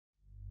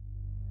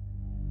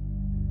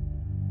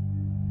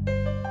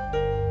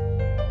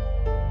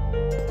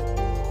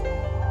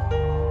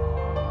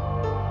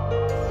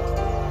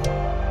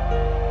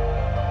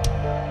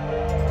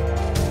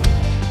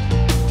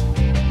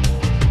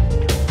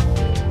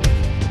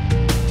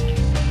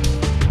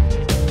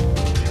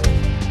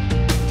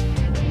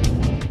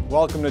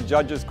Welcome to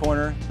Judge's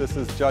Corner. This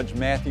is Judge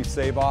Matthew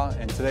Sabaugh,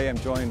 and today I'm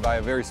joined by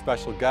a very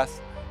special guest,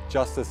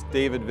 Justice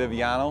David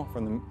Viviano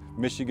from the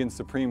Michigan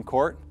Supreme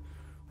Court.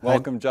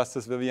 Welcome,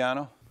 Justice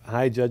Viviano.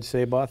 Hi, Judge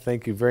Sabaugh.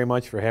 Thank you very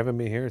much for having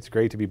me here. It's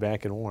great to be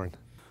back in Warren.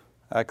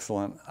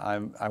 Excellent.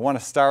 I want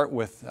to start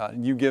with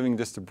you giving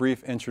just a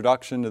brief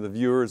introduction to the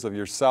viewers of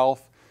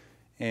yourself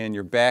and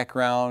your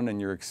background and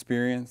your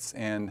experience.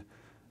 And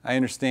I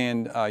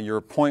understand your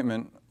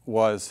appointment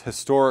was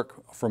historic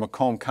for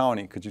Macomb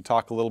County. Could you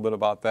talk a little bit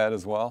about that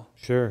as well?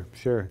 Sure.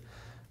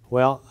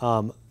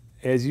 Well,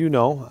 as you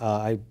know,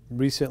 I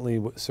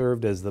recently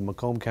served as the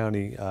Macomb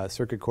County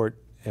Circuit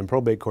Court and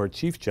Probate Court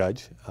Chief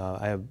Judge.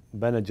 I have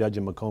been a judge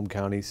in Macomb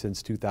County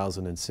since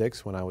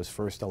 2006 when I was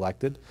first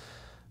elected.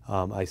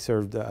 I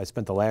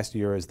spent the last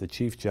year as the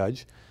Chief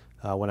Judge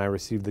when I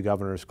received the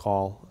governor's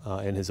call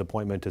and his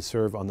appointment to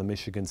serve on the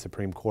Michigan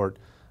Supreme Court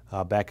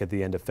back at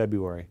the end of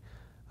February.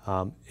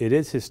 It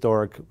is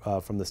historic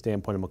from the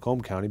standpoint of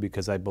Macomb County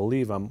because I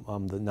believe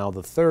I'm now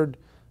the third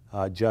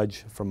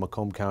judge from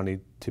Macomb County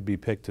to be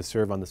picked to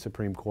serve on the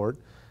Supreme Court,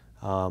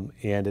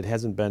 and it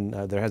hasn't been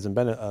there hasn't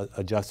been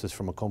a justice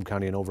from Macomb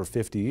County in over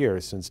 50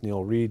 years since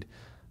Neil Reed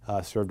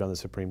served on the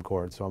Supreme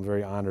Court. So I'm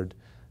very honored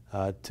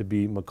to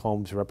be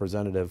Macomb's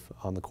representative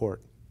on the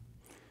court.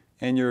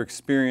 And your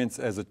experience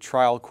as a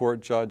trial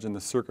court judge in the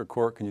circuit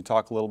court, can you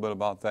talk a little bit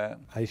about that?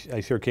 I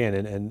sure can,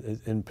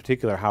 and in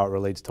particular how it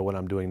relates to what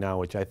I'm doing now,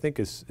 which I think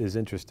is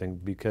interesting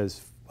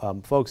because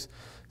folks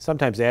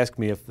sometimes ask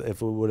me if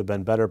it would have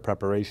been better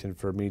preparation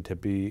for me to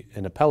be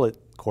an appellate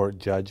court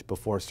judge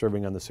before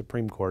serving on the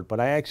Supreme Court, but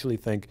I actually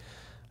think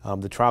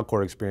the trial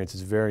court experience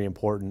is very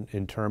important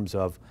in terms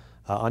of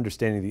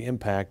understanding the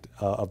impact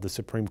of the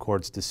Supreme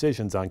Court's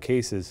decisions on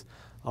cases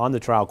on the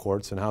trial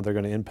courts and how they're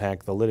going to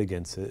impact the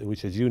litigants,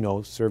 which, as you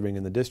know, serving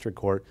in the district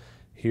court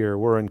here,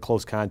 we're in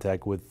close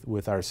contact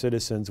with our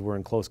citizens, we're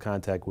in close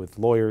contact with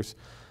lawyers,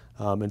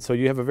 and so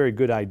you have a very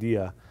good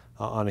idea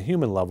on a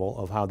human level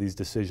of how these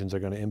decisions are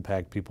going to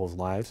impact people's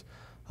lives.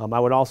 I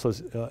would also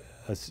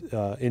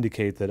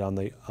indicate that on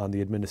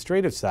the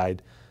administrative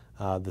side,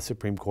 the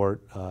Supreme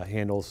Court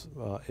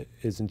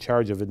is in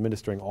charge of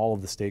administering all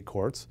of the state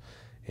courts,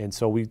 and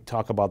so we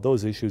talk about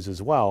those issues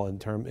as well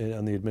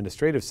on the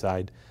administrative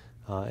side.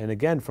 And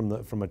again,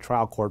 from a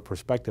trial court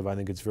perspective, I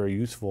think it's very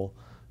useful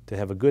to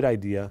have a good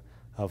idea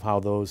of how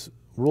those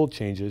rule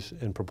changes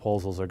and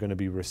proposals are going to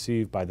be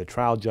received by the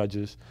trial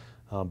judges,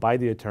 by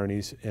the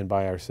attorneys, and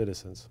by our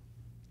citizens.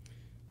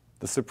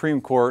 The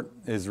Supreme Court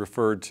is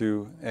referred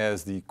to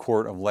as the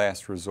court of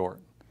last resort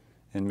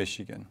in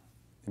Michigan,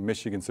 the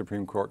Michigan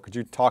Supreme Court. Could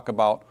you talk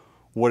about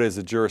what is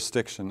the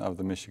jurisdiction of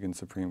the Michigan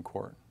Supreme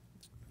Court?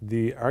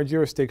 Our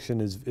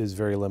jurisdiction is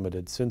very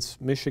limited.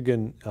 Since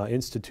Michigan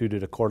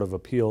instituted a Court of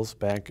Appeals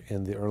back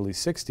in the early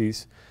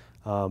 60s,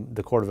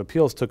 the Court of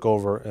Appeals took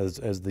over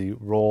as the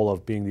role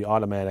of being the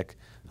automatic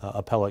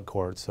appellate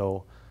court.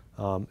 So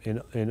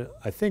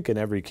I think in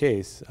every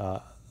case,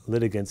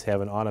 litigants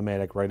have an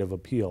automatic right of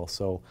appeal.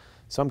 So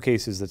some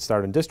cases that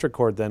start in district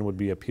court then would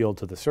be appealed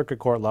to the circuit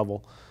court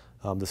level.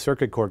 The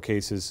circuit court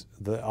cases,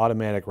 the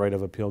automatic right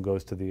of appeal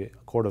goes to the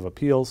Court of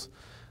Appeals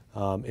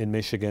in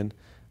Michigan.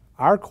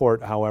 Our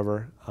court,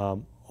 however,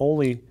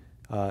 only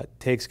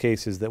takes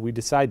cases that we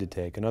decide to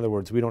take. In other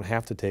words, we don't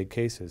have to take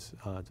cases,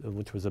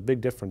 which was a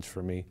big difference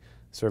for me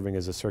serving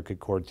as a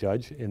circuit court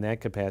judge in that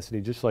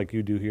capacity, just like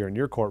you do here in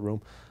your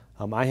courtroom.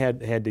 I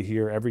had to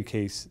hear every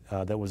case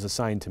that was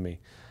assigned to me.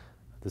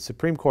 The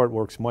Supreme Court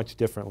works much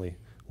differently.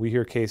 We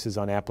hear cases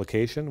on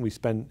application. We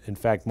spend, in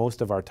fact,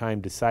 most of our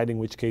time deciding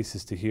which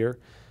cases to hear.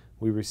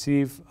 We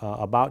receive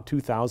about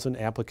 2,000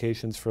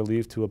 applications for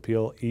leave to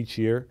appeal each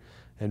year.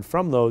 And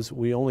from those,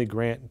 we only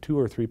grant 2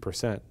 or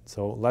 3%,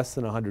 so less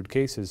than 100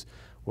 cases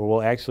where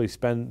we'll actually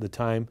spend the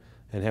time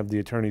and have the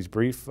attorneys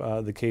brief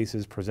the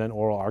cases, present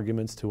oral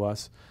arguments to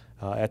us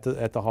at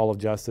the Hall of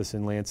Justice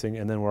in Lansing,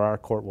 and then where our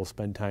court will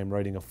spend time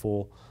writing a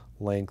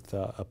full-length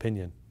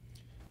opinion.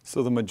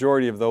 So the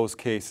majority of those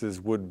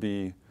cases would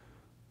be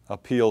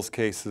appeals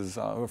cases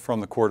from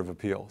the Court of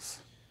Appeals.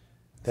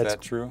 Is that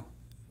true?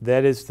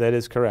 That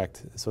is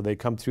correct. So they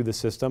come through the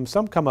system.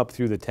 Some come up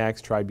through the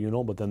tax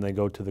tribunal, but then they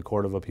go to the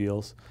Court of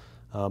Appeals.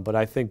 But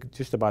I think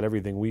just about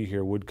everything we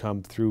hear would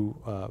come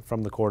through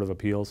from the Court of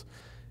Appeals.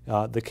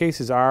 The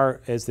cases are,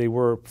 as they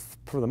were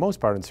for the most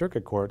part in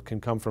circuit court,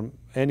 can come from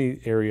any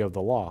area of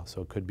the law.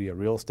 So it could be a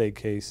real estate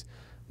case.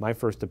 My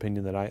first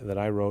opinion that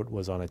I wrote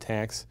was on a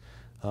tax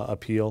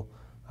appeal.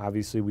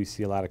 Obviously, we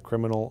see a lot of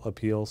criminal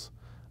appeals.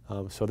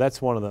 So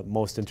that's one of the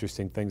most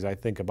interesting things I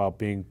think about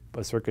being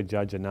a circuit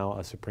judge and now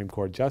a Supreme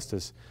Court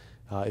justice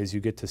is you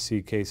get to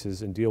see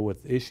cases and deal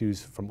with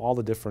issues from all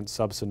the different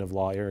substantive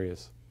law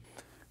areas.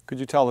 Could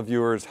you tell the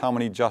viewers how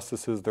many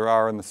justices there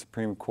are in the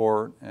Supreme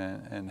Court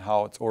and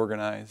how it's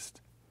organized?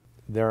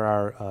 There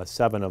are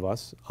 7 of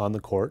us on the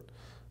court.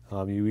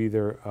 You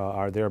either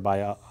are there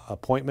by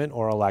appointment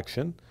or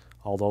election.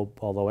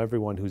 Although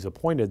everyone who's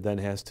appointed then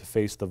has to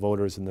face the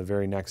voters in the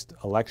very next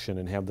election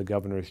and have the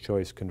governor's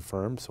choice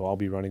confirmed. So I'll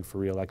be running for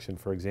re-election,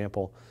 for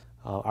example.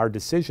 Our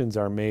decisions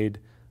are made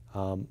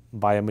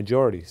by a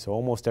majority. So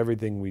almost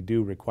everything we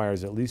do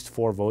requires at least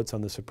 4 votes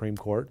on the Supreme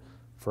Court.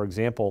 For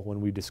example,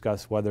 when we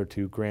discuss whether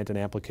to grant an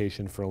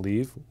application for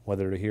leave,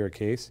 whether to hear a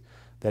case,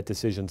 that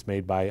decision's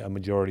made by a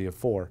majority of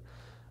 4.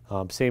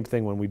 Same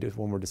thing when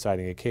we're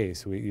deciding a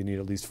case. You need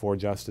at least 4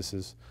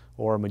 justices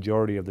or a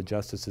majority of the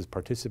justices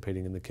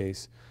participating in the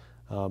case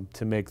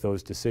to make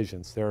those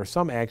decisions. There are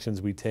some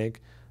actions we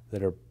take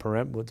that are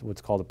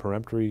what's called a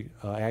peremptory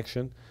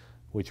action,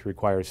 which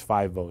requires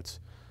 5 votes.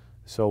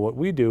 So what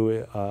we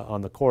do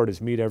on the court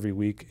is meet every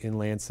week in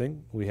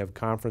Lansing. We have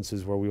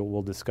conferences where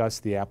we'll discuss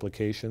the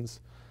applications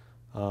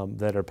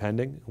that are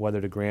pending, whether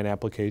to grant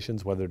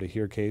applications, whether to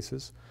hear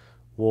cases.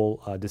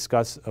 We'll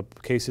discuss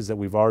cases that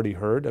we've already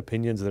heard,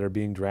 opinions that are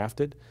being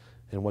drafted,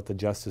 and what the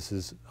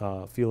justices'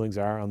 feelings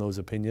are on those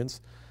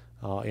opinions,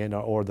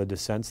 or the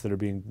dissents that are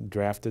being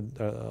drafted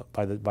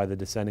by the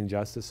dissenting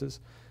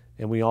justices.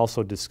 And we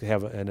also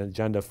have an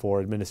agenda for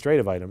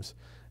administrative items,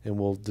 and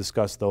we'll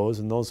discuss those,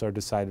 and those are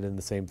decided in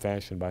the same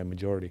fashion by a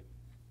majority.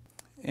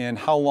 And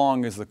how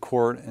long is the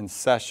court in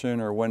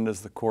session, or when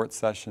does the court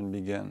session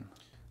begin?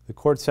 The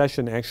court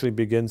session actually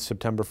begins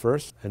September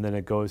 1st, and then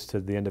it goes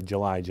to the end of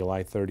July,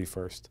 July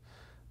 31st.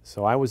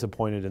 So I was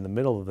appointed in the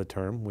middle of the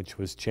term, which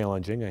was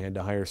challenging. I had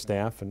to hire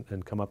staff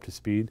and come up to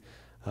speed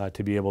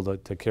to be able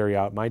to carry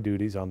out my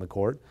duties on the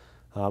court.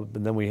 And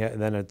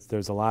then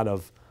there's a lot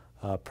of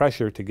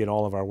pressure to get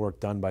all of our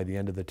work done by the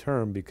end of the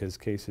term, because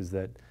cases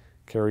that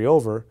carry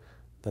over,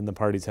 then the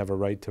parties have a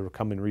right to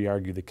come and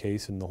re-argue the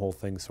case, and the whole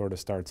thing sort of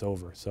starts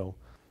over. So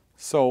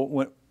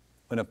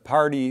when a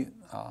party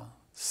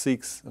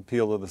seeks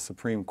appeal to the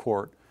Supreme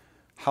Court,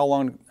 how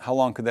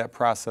long could that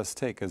process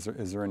take? Is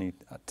there any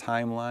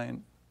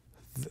timeline?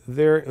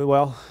 There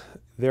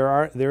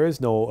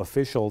is no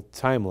official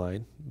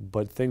timeline,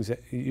 but things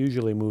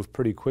usually move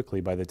pretty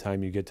quickly by the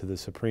time you get to the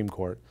Supreme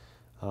Court.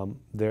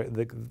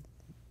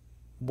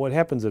 What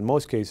happens in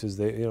most cases,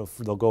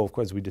 they'll go, of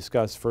course, as we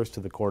discussed, first to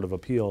the Court of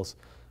Appeals,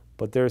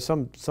 but there are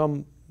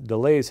some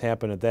delays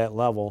happen at that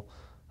level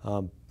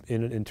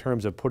in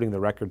terms of putting the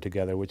record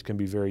together, which can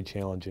be very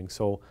challenging.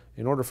 So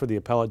in order for the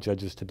appellate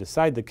judges to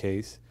decide the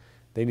case,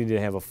 they need to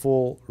have a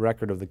full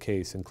record of the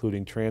case,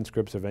 including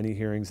transcripts of any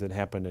hearings that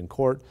happened in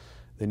court.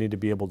 They need to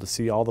be able to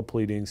see all the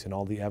pleadings and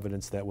all the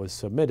evidence that was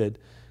submitted.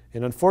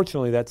 And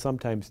unfortunately, that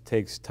sometimes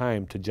takes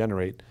time to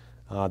generate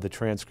the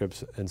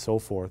transcripts and so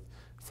forth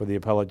for the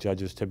appellate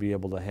judges to be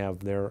able to have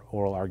their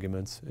oral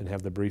arguments and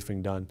have the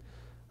briefing done.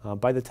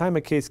 By the time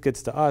a case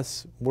gets to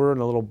us, we're in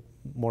a little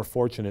more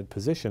fortunate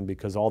position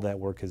because all that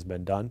work has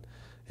been done.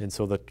 And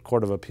so the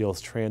Court of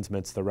Appeals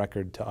transmits the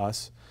record to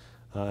us.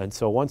 And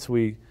so once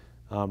we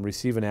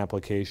receive an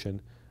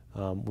application,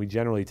 we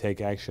generally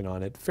take action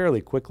on it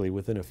fairly quickly,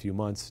 within a few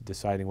months,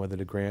 deciding whether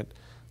to grant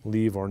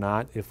leave or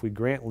not. If we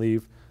grant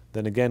leave,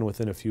 then again,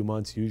 within a few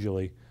months,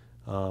 usually,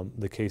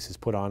 the case is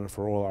put on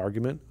for oral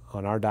argument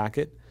on our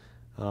docket.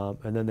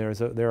 And then there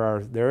is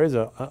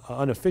an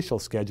unofficial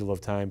schedule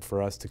of time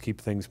for us to keep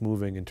things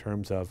moving in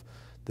terms of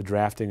the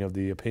drafting of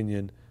the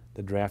opinion,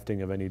 the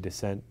drafting of any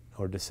dissent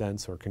or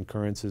dissents or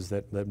concurrences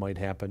that might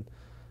happen.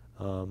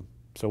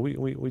 So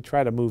we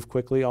try to move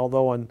quickly,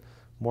 although on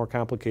more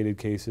complicated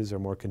cases or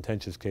more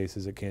contentious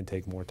cases, it can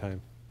take more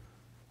time.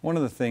 One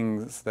of the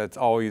things that's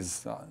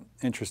always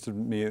interested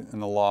me in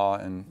the law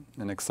and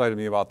excited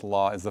me about the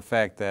law is the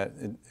fact that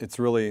it's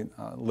really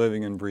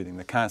living and breathing.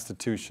 The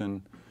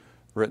Constitution,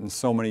 written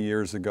so many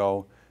years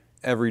ago,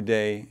 every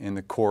day in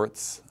the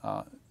courts,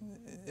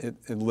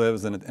 it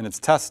lives and it's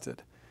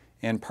tested.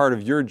 And part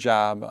of your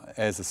job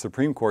as a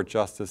Supreme Court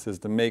justice is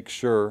to make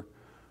sure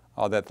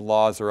that the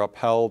laws are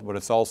upheld, but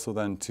it's also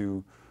then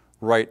to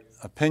write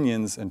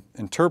opinions and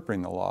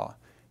interpreting the law.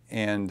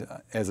 And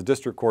as a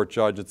district court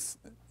judge,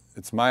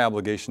 it's my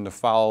obligation to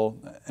follow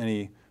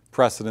any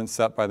precedent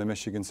set by the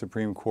Michigan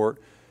Supreme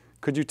Court.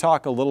 Could you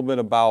talk a little bit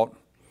about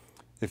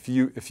if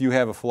you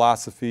have a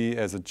philosophy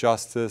as a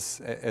justice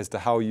as to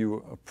how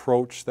you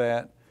approach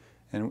that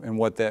and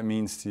what that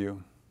means to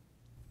you?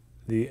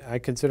 I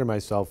consider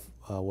myself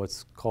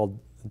what's called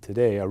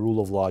today a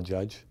rule of law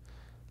judge,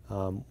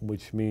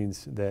 which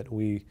means that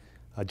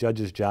a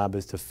judge's job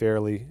is to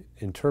fairly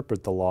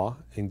interpret the law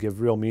and give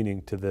real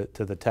meaning to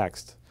the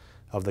text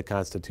of the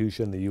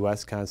Constitution, the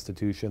U.S.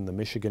 Constitution, the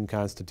Michigan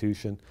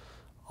Constitution,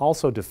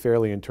 also to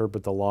fairly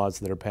interpret the laws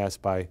that are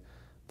passed by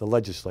the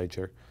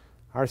legislature.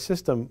 Our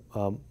system,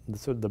 among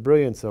the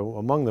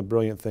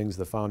brilliant things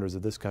the founders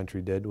of this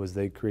country did was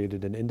they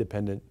created an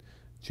independent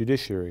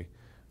judiciary,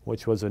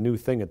 which was a new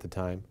thing at the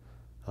time.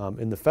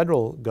 In the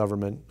federal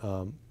government,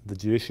 the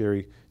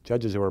judiciary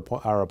judges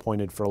are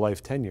appointed for a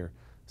life tenure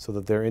so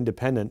that they're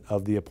independent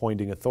of the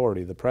appointing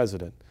authority, the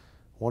president.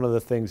 One of the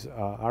things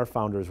our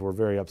founders were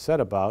very upset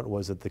about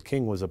was that the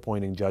king was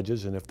appointing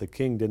judges, and if the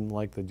king didn't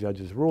like the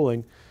judge's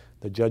ruling,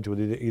 the judge would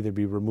either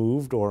be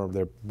removed or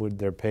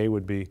their pay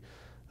would be,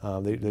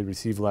 they'd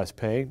receive less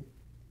pay.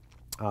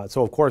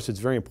 So of course it's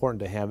very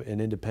important to have an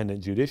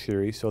independent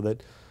judiciary so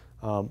that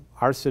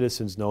our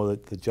citizens know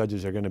that the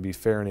judges are going to be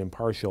fair and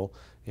impartial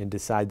and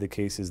decide the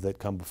cases that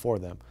come before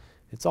them.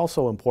 It's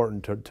also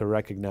important to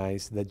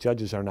recognize that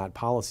judges are not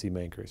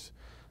policymakers.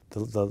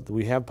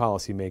 We have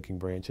policy-making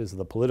branches,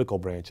 the political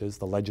branches,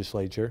 the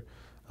legislature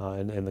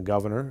and the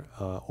governor,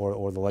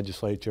 or the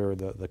legislature,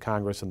 the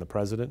Congress and the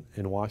president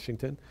in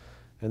Washington.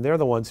 And they're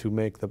the ones who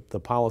make the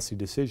policy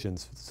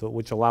decisions,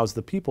 which allows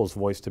the people's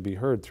voice to be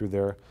heard through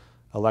their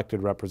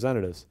elected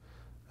representatives.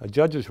 A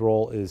judge's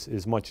role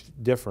is much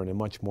different and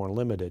much more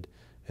limited,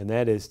 and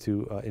that is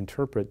to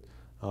interpret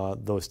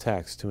those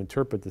texts, to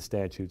interpret the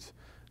statutes,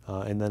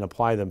 and then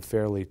apply them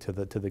fairly to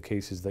the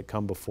cases that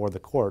come before the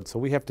court. So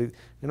we have to,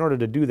 in order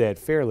to do that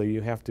fairly,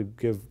 you have to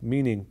give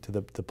meaning to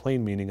the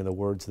plain meaning of the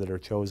words that are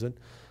chosen.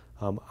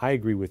 I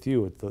agree with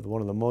you.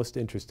 One of the most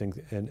interesting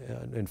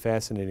and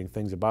fascinating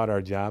things about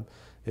our job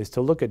is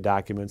to look at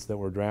documents that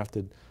were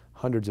drafted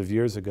hundreds of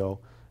years ago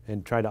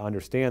and try to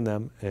understand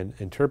them and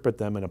interpret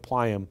them and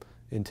apply them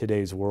in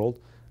today's world.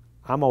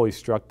 I'm always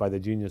struck by the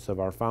genius of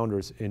our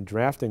founders in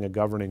drafting a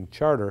governing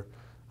charter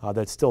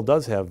that still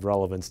does have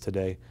relevance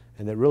today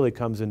and that really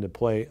comes into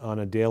play on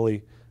a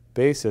daily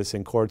basis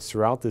in courts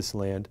throughout this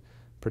land,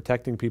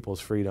 protecting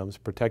people's freedoms,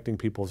 protecting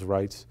people's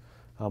rights,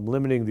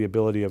 limiting the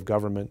ability of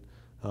government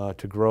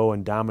to grow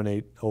and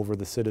dominate over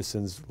the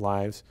citizens'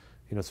 lives.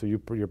 So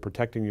you're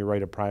protecting your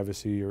right of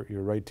privacy, your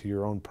right to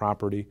your own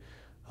property,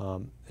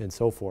 and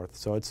so forth.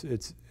 So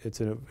it's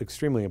an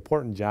extremely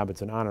important job.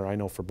 It's an honor, I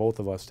know, for both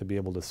of us to be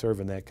able to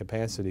serve in that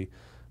capacity.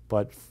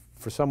 But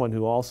for someone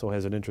who also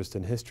has an interest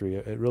in history,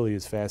 it really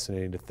is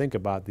fascinating to think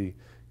about the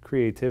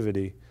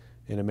creativity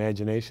and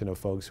imagination of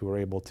folks who were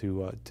able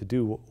to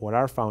do what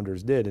our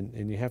founders did.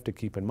 And you have to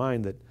keep in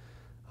mind that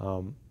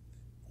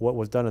what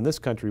was done in this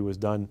country was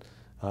done,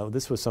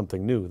 this was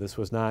something new. This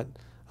was not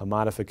a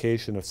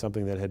modification of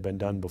something that had been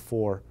done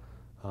before.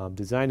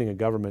 Designing a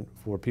government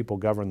where people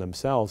govern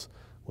themselves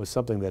was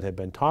something that had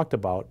been talked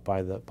about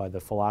by the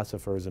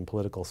philosophers and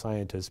political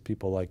scientists,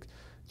 people like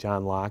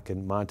John Locke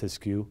and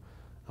Montesquieu,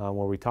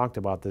 where we talked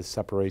about this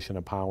separation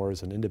of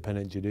powers and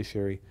independent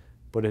judiciary,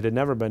 but it had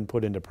never been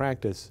put into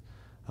practice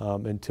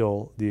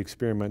until the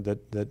experiment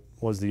that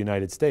was the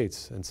United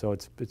States. And so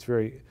it's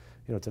very,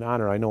 it's an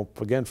honor, I know,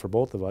 again, for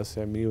both of us.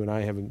 I mean, you and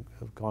I have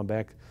gone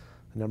back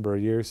a number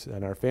of years,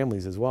 and our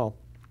families as well,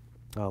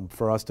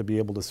 for us to be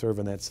able to serve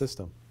in that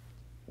system.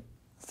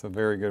 It's a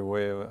very good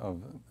way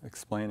of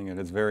explaining it.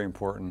 It's very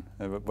important,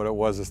 but it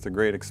was just a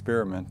great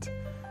experiment.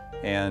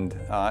 And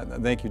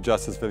thank you,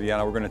 Justice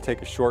Viviano. We're going to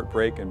take a short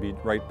break and be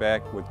right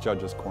back with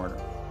Judge's Corner.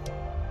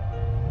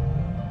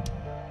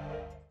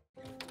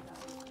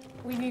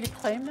 We need a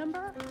claim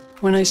number?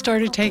 When I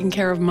started taking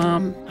care of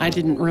Mom, I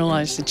didn't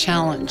realize the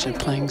challenge of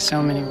playing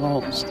so many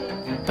roles.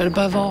 But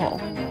above all,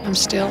 I'm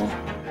still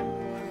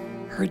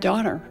her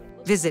daughter.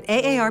 Visit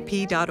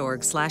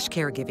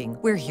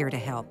aarp.org/caregiving. We're here to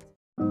help.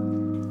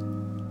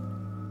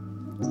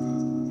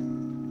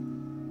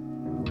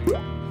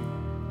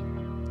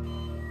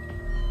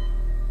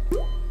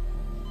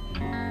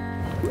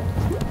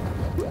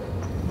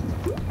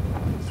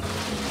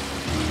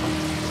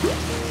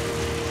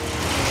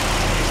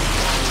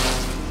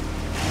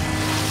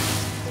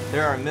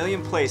 There are a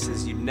million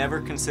places you'd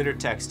never consider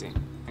texting.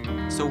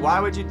 So why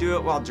would you do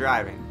it while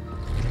driving?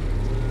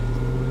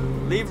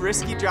 Leave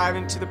risky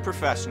driving to the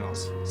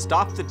professionals.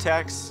 Stop the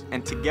texts,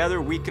 and together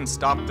we can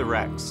stop the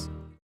wrecks.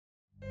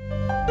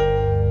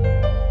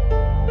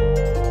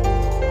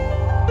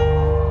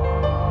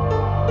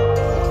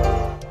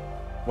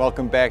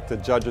 Welcome back to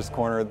Judge's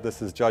Corner.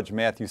 This is Judge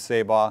Matthew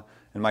Sabaugh,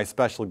 and my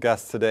special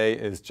guest today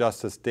is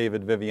Justice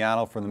David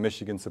Viviano from the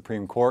Michigan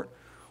Supreme Court.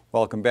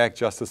 Welcome back,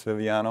 Justice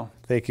Viviano.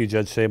 Thank you,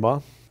 Judge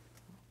Sabaugh.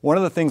 One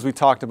of the things we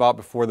talked about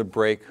before the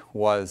break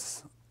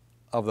was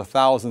of the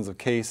thousands of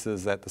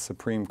cases that the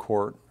Supreme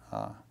Court,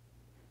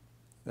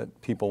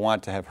 that people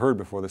want to have heard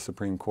before the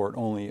Supreme Court,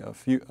 only a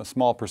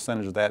small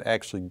percentage of that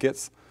actually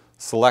gets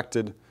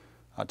selected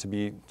to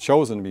be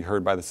chosen to be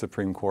heard by the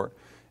Supreme Court.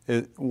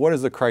 What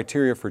is the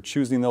criteria for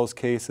choosing those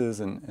cases,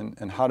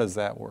 and how does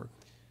that work?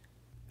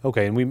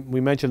 Okay, and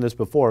we mentioned this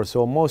before.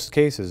 So in most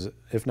cases,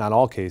 if not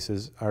all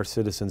cases, our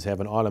citizens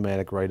have an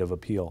automatic right of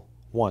appeal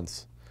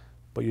once.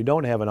 But you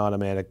don't have an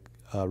automatic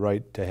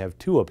right to have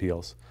two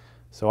appeals.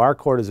 So our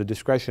court is a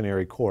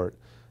discretionary court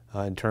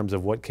in terms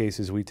of what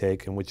cases we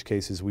take and which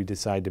cases we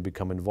decide to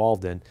become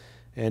involved in.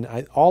 And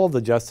all of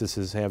the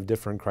justices have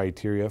different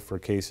criteria for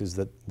cases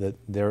that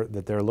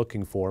they're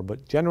looking for.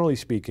 But generally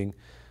speaking,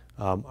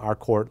 our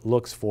court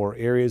looks for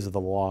areas of the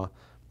law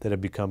that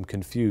have become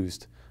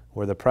confused,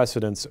 where the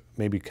precedents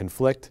maybe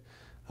conflict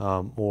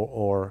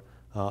or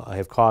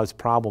have caused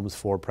problems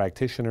for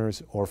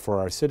practitioners or for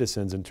our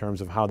citizens in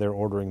terms of how they're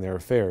ordering their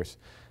affairs.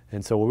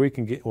 And so where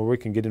we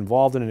can get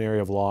involved in an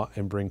area of law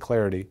and bring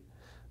clarity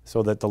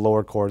so that the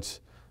lower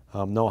courts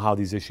know how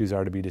these issues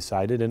are to be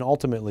decided, and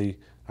ultimately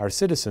our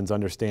citizens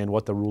understand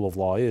what the rule of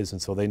law is,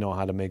 and so they know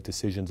how to make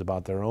decisions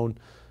about their own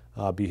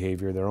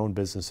behavior, their own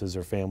businesses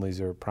or families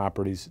or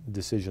properties,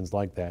 decisions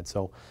like that.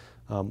 So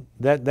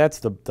that's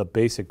the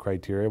basic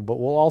criteria, but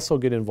we'll also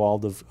get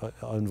involved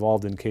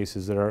in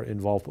cases that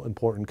involve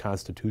important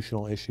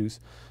constitutional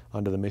issues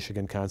under the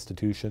Michigan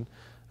Constitution.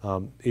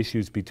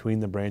 issues between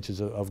the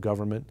branches of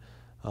government.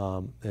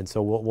 And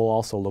so we'll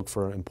also look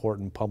for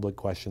important public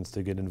questions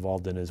to get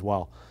involved in as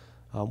well.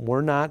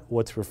 We're not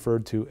what's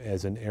referred to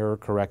as an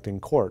error-correcting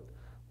court,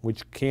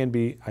 which can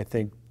be, I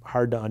think,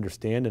 hard to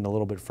understand and a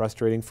little bit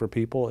frustrating for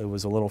people. It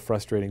was a little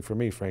frustrating for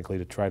me, frankly,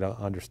 to try to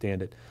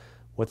understand it.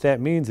 What that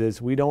means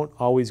is we don't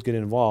always get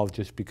involved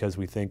just because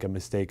we think a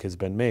mistake has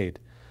been made.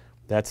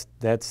 That's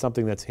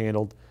something that's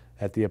handled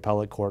at the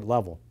appellate court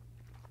level.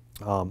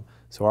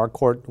 So our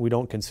court, we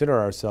don't consider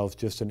ourselves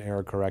just an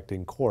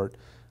error-correcting court.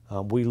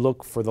 We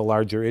look for the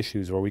larger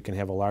issues where we can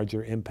have a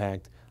larger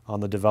impact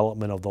on the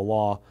development of the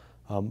law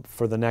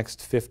for the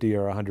next 50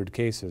 or 100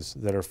 cases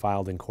that are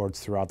filed in courts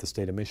throughout the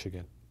state of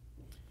Michigan.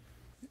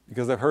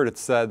 Because I've heard it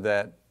said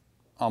that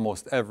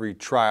almost every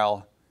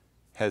trial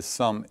has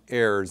some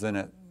errors in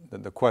it.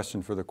 The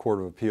question for the Court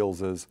of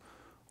Appeals is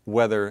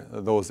whether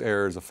those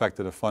errors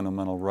affected a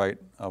fundamental right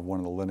of one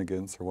of the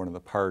litigants or one of the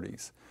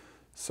parties.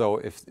 So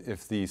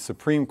if the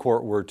Supreme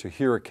Court were to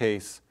hear a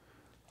case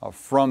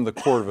from the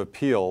Court of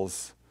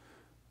Appeals,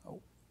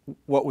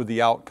 what would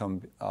the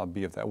outcome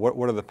be of that?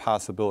 What are the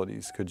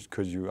possibilities?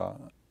 Could you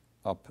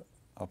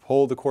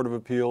uphold the Court of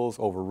Appeals,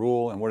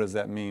 overrule, and what does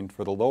that mean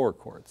for the lower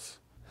courts?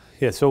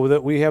 Yeah, so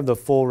that we have the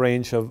full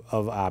range of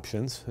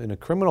options. In a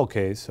criminal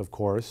case, of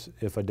course,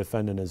 if a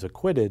defendant is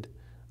acquitted,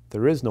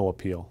 there is no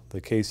appeal.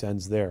 The case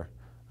ends there,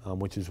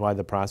 which is why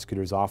the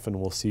prosecutors often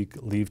will seek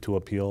leave to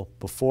appeal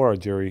before a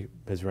jury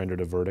has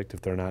rendered a verdict.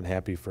 If they're not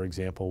happy, for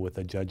example, with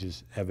a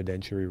judge's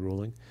evidentiary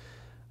ruling,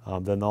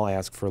 then they'll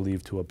ask for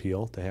leave to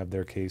appeal to have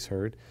their case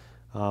heard.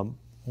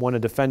 When a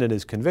defendant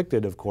is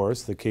convicted, of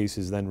course, the case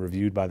is then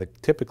reviewed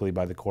typically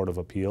by the Court of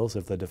Appeals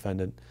if the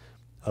defendant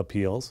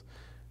appeals.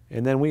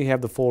 And then we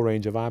have the full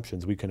range of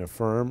options. We can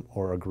affirm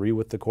or agree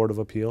with the Court of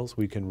Appeals.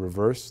 We can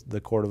reverse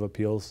the Court of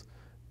Appeals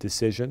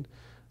decision.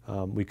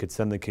 We could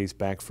send the case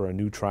back for a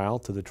new trial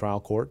to the trial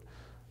court.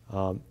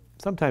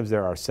 Sometimes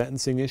there are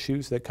sentencing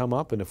issues that come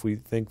up, and if we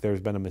think there's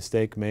been a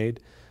mistake made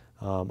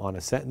on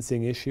a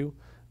sentencing issue,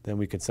 then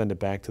we could send it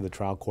back to the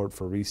trial court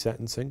for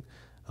resentencing.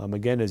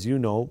 Again, as you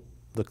know,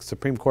 the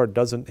Supreme Court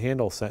doesn't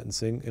handle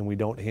sentencing and we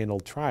don't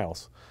handle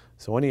trials.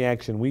 So any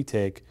action we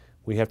take,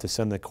 we have to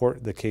send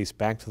the case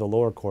back to the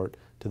lower court,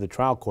 to the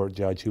trial court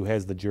judge who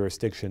has the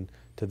jurisdiction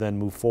to then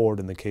move forward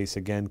in the case,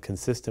 again,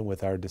 consistent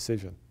with our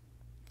decision.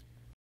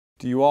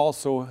 Do you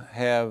also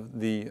have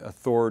the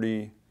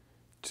authority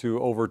to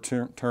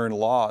overturn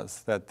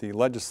laws that the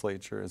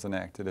legislature has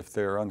enacted if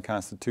they're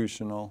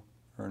unconstitutional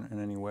or in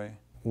any way?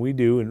 We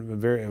do in a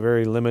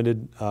very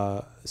limited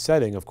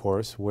setting, of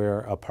course,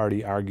 where a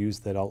party argues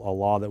that a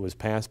law that was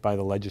passed by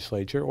the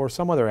legislature or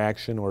some other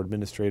action or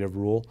administrative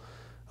rule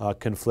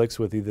conflicts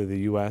with either the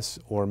U.S.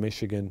 or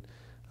Michigan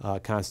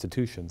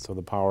Constitution. So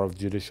the power of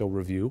judicial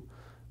review,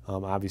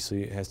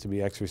 obviously it has to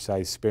be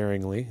exercised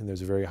sparingly, and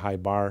there's a very high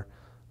bar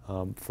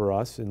for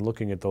us in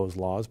looking at those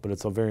laws, but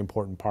it's a very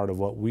important part of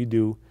what we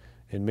do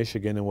in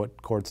Michigan and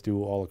what courts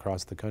do all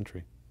across the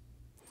country.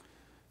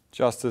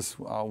 Justice,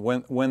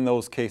 when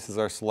those cases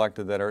are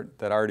selected that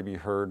are to be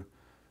heard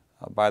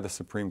by the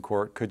Supreme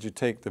Court, could you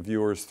take the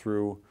viewers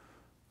through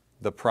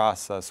the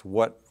process?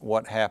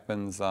 What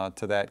happens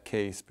to that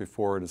case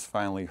before it is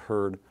finally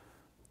heard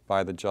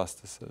by the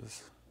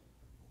justices?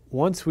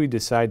 Once we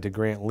decide to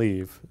grant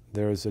leave,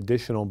 there's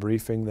additional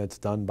briefing that's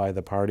done by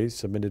the parties,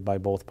 submitted by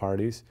both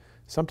parties.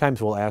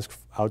 Sometimes we'll ask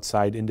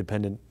outside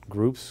independent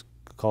groups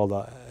called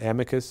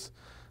amicus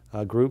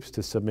groups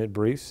to submit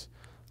briefs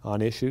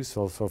on issues.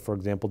 So for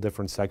example,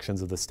 different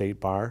sections of the state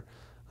bar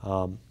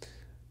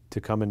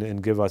to come in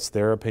and give us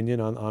their opinion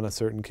on a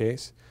certain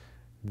case.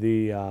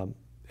 And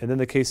then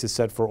the case is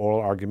set for oral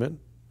argument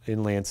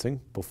in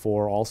Lansing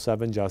before all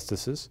 7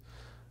 justices.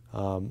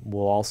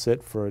 We'll all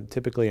sit for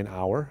typically an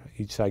hour.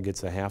 Each side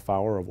gets a half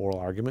hour of oral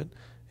argument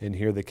and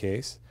hear the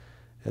case.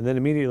 And then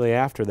immediately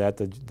after that,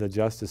 the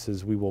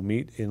justices, we will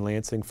meet in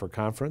Lansing for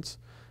conference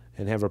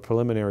and have a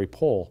preliminary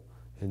poll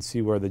and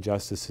see where the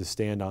justices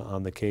stand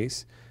on the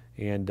case.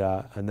 And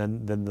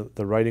then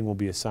the writing will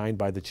be assigned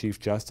by the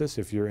Chief Justice.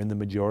 If you're in the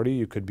majority,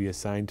 you could be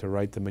assigned to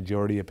write the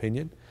majority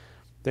opinion.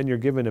 Then you're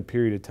given a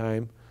period of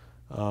time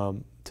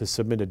to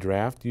submit a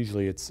draft.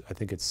 Usually I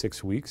think it's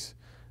 6 weeks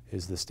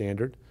is the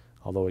standard,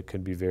 although it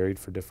could be varied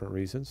for different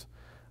reasons.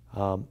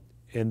 And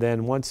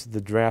then once the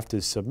draft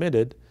is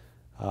submitted,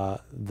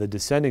 the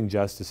dissenting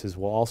justices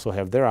will also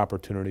have their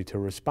opportunity to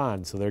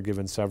respond. So they're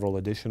given several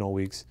additional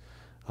weeks.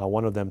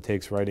 One of them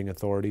takes writing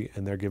authority,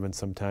 and they're given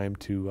some time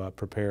to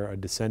prepare a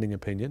dissenting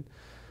opinion.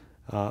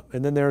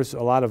 And then there's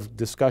a lot of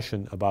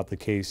discussion about the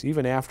case,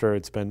 even after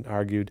it's been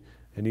argued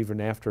and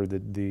even after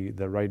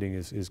the writing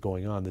is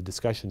going on. The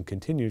discussion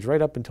continues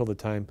right up until the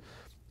time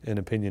an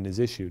opinion is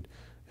issued.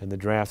 And the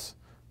drafts,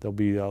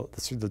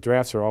 the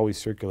drafts are always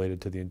circulated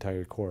to the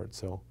entire court.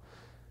 So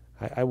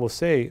I will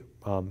say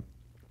I'm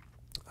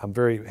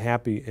very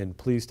happy and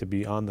pleased to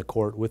be on the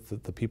court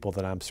with the people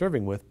that I'm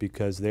serving with,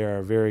 because they are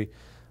a very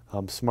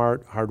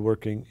smart,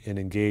 hardworking, and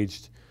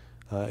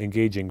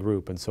engaging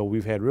group. And so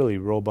we've had really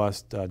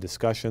robust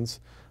discussions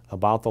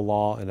about the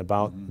law and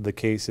about the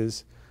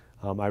cases.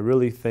 I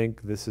really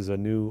think this is a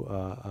new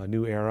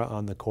era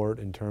on the court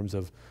in terms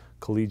of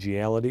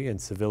collegiality and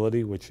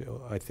civility, which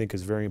I think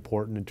is very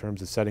important in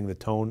terms of setting the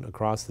tone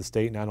across the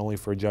state, not only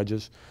for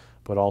judges,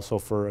 but also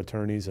for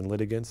attorneys and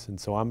litigants. And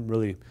so I'm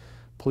really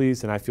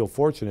pleased, and I feel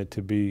fortunate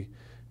to be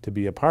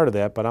a part of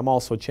that, but I'm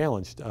also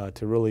challenged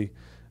to really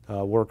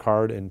work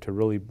hard and to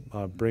really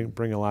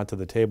bring a lot to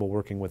the table,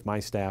 working with my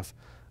staff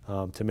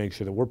to make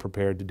sure that we're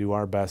prepared to do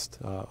our best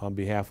on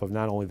behalf of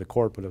not only the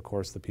court, but of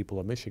course the people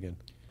of Michigan.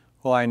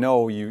 Well, I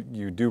know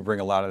you do bring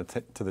a lot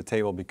to the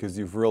table, because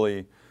you've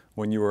really,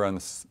 when you were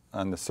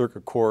on the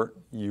circuit court,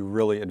 you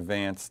really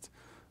advanced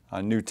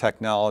new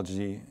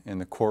technology in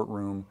the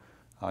courtroom,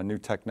 new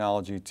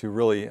technology to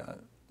really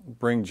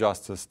bring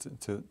justice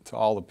to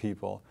all the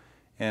people.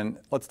 And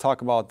let's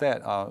talk about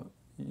that.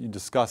 You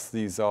discussed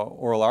these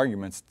oral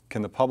arguments.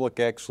 Can the public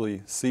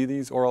actually see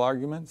these oral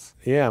arguments?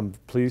 Yeah, I'm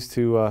pleased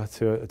to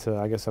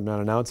I guess I'm not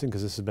announcing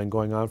because this has been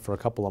going on for a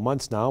couple of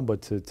months now,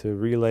 but to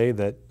relay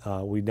that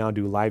we now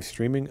do live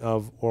streaming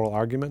of oral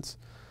arguments.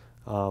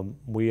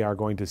 We are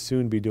going to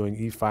soon be doing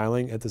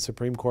e-filing at the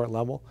Supreme Court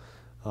level.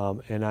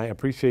 And I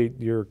appreciate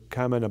your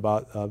comment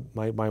about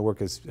my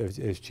work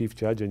as Chief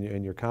Judge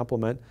and your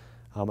compliment.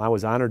 I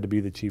was honored to be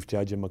the Chief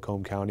Judge in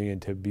Macomb County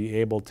and to be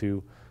able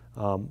to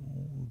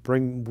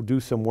do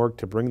some work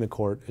to bring the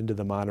court into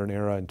the modern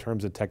era in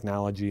terms of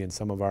technology and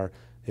some of our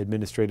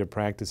administrative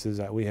practices.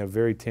 We have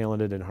very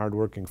talented and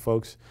hardworking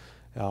folks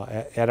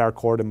at our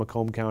court in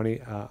Macomb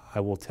County. I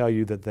will tell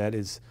you that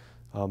is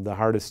the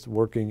hardest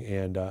working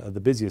and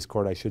the busiest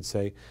court, I should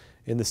say,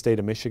 in the state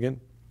of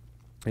Michigan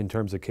in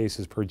terms of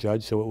cases per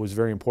judge. So it was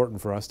very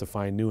important for us to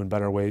find new and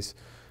better ways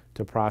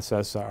to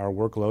process our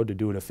workload, to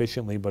do it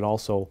efficiently, but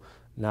also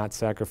not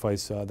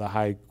sacrifice the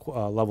high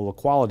level of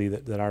quality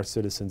that our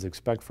citizens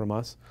expect from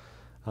us.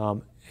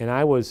 And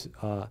I was,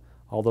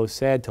 although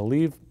sad to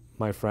leave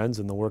my friends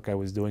and the work I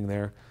was doing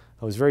there,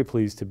 I was very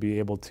pleased to be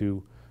able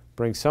to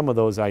bring some of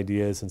those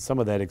ideas and some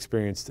of that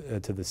experience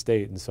to the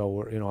state. And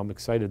so I'm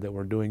excited that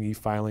we're doing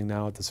e-filing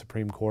now at the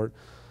Supreme Court.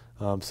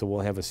 So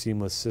we'll have a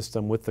seamless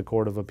system with the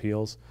Court of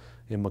Appeals.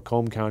 In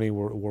Macomb County,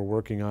 we're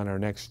working on our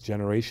next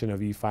generation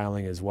of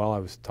e-filing as well. I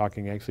was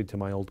talking actually to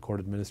my old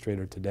court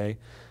administrator today,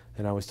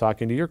 and I was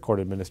talking to your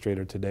court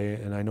administrator today,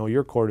 and I know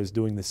your court is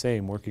doing the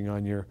same, working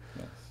on your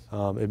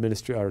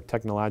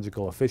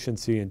technological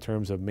efficiency in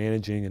terms of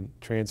managing and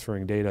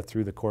transferring data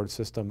through the court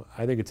system.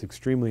 I think it's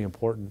extremely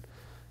important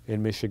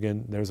in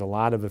Michigan. There's a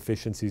lot of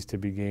efficiencies to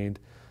be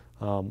gained,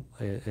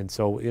 and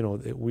so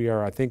we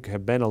are, I think,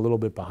 have been a little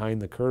bit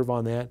behind the curve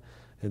on that.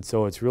 And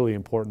so it's really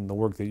important, the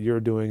work that you're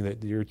doing,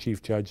 that your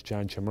Chief Judge,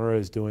 John Chimura,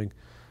 is doing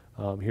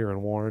here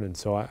in Warren. And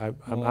so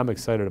I'm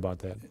excited about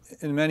that.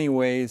 In many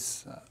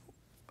ways,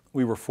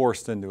 we were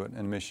forced into it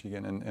in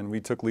Michigan, and we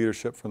took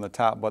leadership from the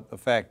top. But the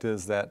fact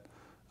is that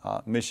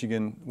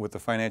Michigan, with the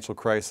financial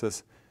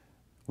crisis,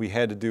 we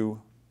had to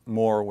do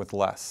more with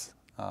less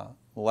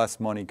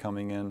money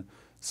coming in.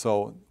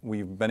 So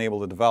we've been able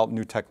to develop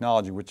new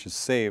technology, which has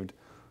saved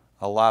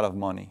a lot of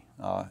money,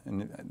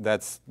 and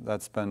that's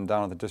been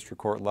down at the district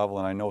court level,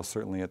 and I know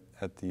certainly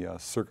at the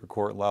circuit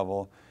court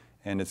level,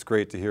 and it's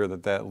great to hear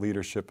that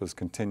leadership is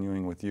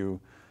continuing with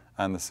you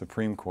on the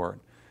Supreme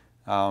Court.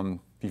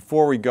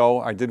 Before we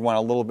go, I did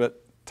want to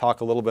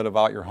talk a little bit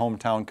about your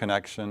hometown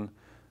connection.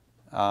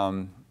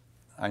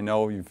 I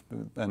know you've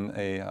been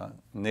a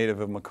native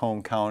of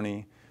Macomb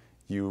County.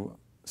 You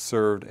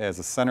served as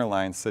a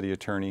Centerline city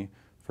attorney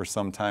for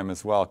some time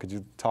as well. Could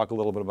you talk a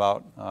little bit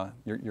about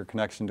your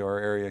connection to our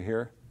area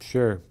here?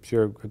 Sure.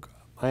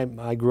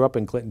 I grew up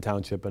in Clinton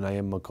Township, and I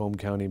am Macomb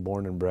County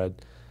born and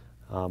bred.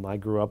 I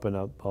grew up in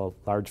a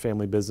large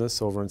family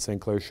business over in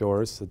St. Clair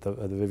Shores at the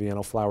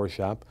Viviano flower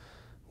shop,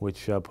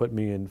 which put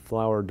me in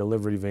flower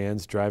delivery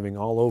vans driving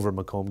all over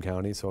Macomb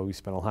County. So we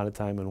spent a lot of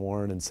time in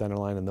Warren and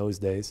Centerline in those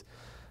days.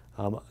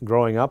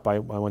 Growing up, I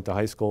went to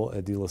high school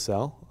at De La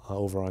Salle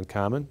over on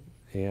Common,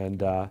 and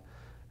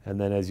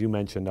then, as you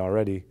mentioned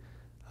already,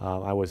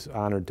 I was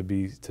honored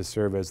to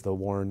serve as the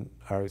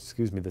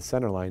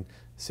Centerline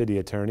city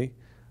attorney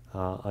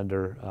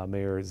under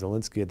Mayor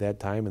Zielinski at that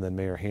time, and then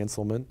Mayor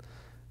Hanselman.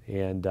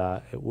 And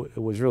it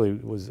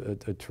was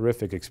a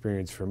terrific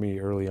experience for me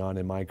early on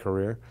in my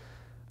career.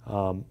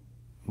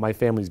 My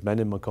family's been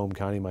in Macomb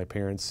County. My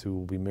parents, who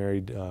will be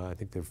married, I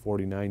think they're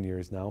 49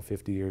 years now,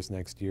 50 years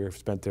next year, have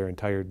spent their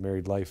entire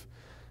married life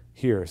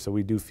here. So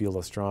we do feel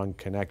a strong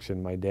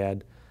connection. My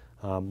dad,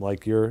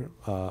 like your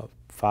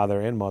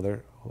father and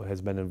mother,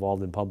 has been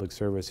involved in public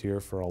service here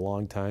for a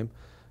long time.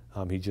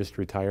 He just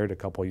retired a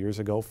couple years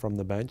ago from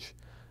the bench.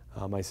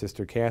 My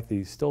sister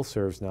Kathy still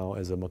serves now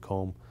as a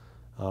Macomb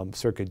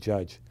circuit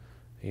judge.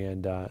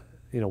 And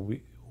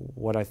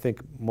what I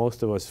think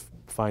most of us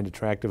find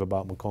attractive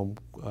about Macomb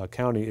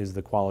County is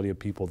the quality of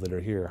people that are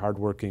here,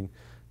 hardworking,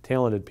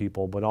 talented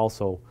people, but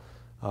also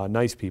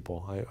nice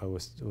people. I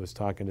was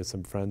talking to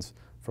some friends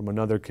from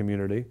another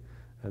community,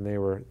 and they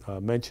were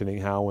mentioning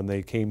how when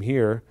they came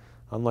here,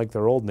 unlike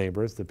their old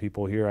neighbors, the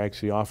people here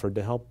actually offered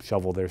to help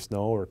shovel their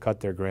snow or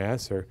cut their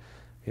grass, so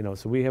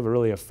we have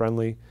a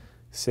friendly,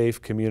 safe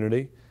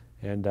community,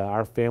 And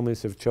our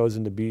families have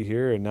chosen to be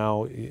here, and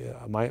now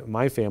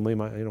my family,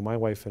 my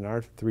wife and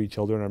our 3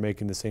 children are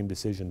making the same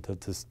decision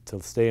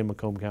to stay in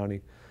Macomb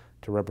County,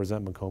 to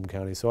represent Macomb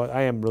County. So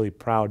I am really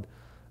proud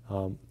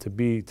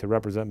to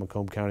represent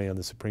Macomb County on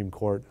the Supreme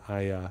Court.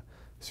 I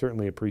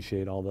certainly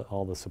appreciate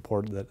all the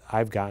support that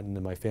I've gotten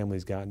and my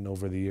family's gotten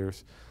over the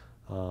years,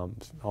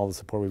 all the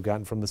support we've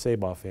gotten from the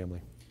Sabaugh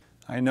family.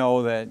 I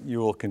know that you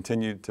will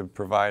continue to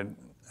provide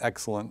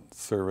excellent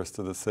service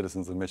to the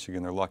citizens of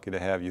Michigan. They're lucky to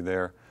have you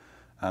there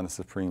on the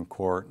Supreme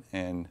Court,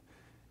 and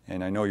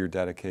I know you're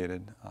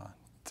dedicated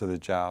to the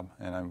job,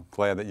 and I'm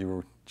glad that you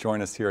will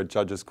join us here at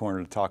Judge's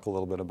Corner to talk a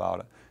little bit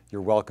about it.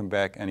 You're welcome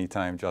back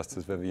anytime,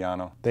 Justice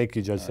Viviano. Thank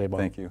you, Judge Sabaugh.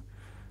 Thank you.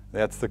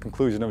 That's the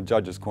conclusion of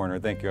Judge's Corner.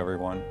 Thank you,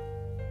 everyone.